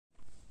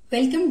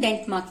Welcome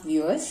Dentmark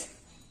viewers.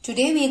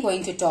 Today we are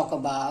going to talk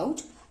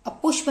about a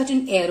push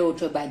button air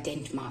rotor by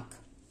Dentmark.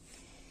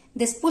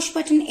 This push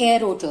button air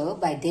rotor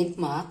by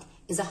Dentmark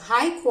is a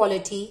high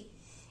quality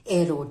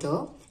air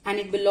rotor and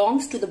it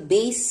belongs to the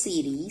base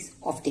series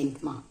of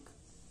Dentmark.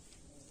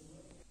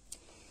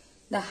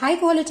 The high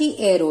quality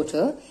air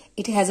rotor,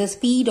 it has a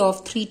speed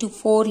of 3 to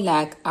 4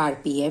 lakh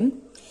RPM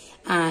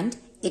and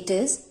it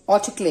is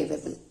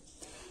autoclavable.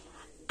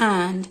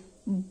 And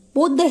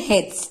both the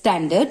head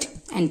standard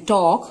and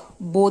torque,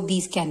 both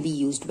these can be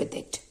used with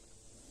it.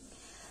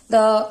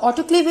 The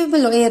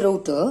autoclavable air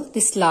rotor,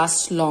 this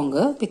lasts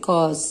longer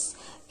because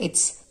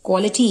its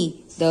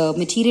quality, the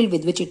material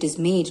with which it is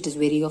made, it is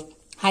very of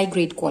high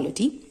grade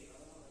quality.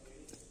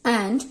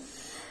 And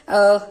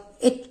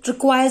it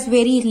requires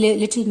very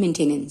little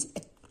maintenance.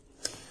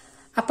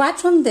 Apart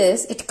from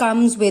this, it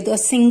comes with a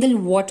single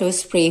water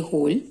spray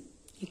hole.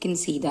 You can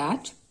see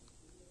that.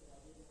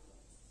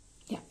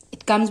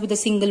 It comes with a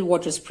single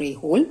water spray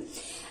hole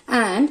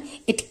and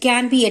it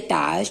can be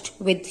attached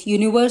with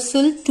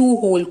universal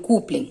 2-hole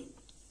coupling.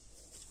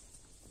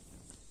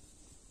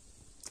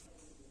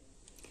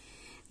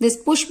 This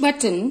push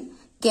button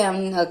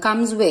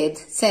comes with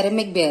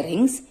ceramic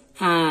bearings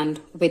and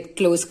with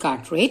closed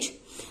cartridge.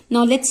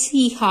 Now let's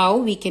see how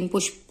we can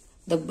push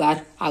the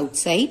bar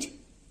outside.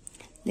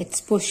 Let's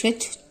push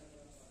it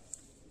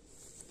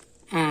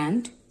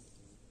and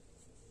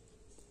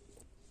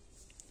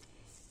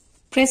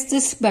press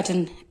this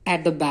button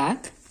at the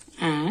back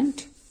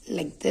and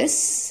like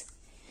this,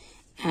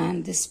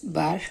 and this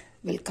bar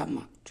will come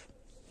out.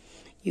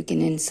 You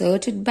can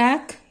insert it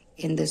back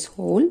in this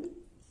hole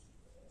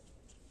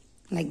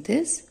like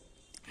this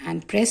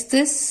and press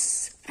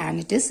this and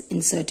it is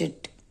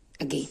inserted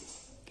again.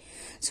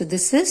 So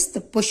this is the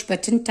push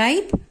button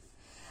type,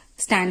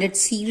 standard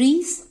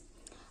series,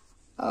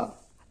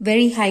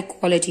 very high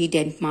quality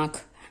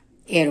Dentmark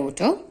air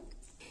rotor.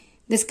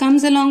 This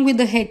comes along with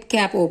the head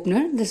cap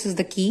opener. This is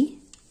the key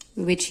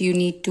which you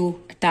need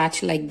to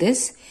attach like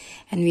this,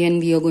 and when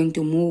we are going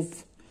to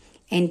move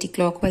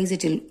anti-clockwise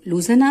it will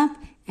loosen up,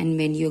 and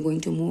when you are going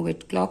to move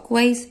it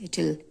clockwise it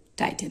will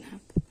tighten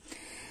up.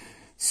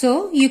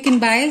 So you can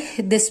buy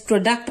this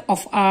product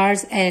of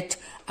ours at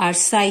our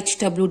site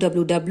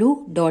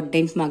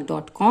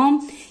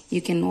www.dentmark.com.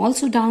 You can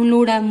also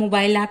download our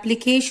mobile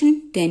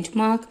application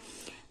Dentmark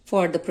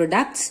for the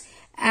products,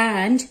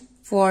 and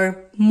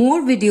for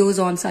more videos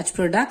on such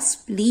products,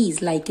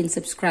 please like and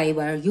subscribe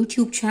our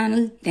YouTube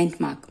channel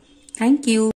Dentmark. Thank you.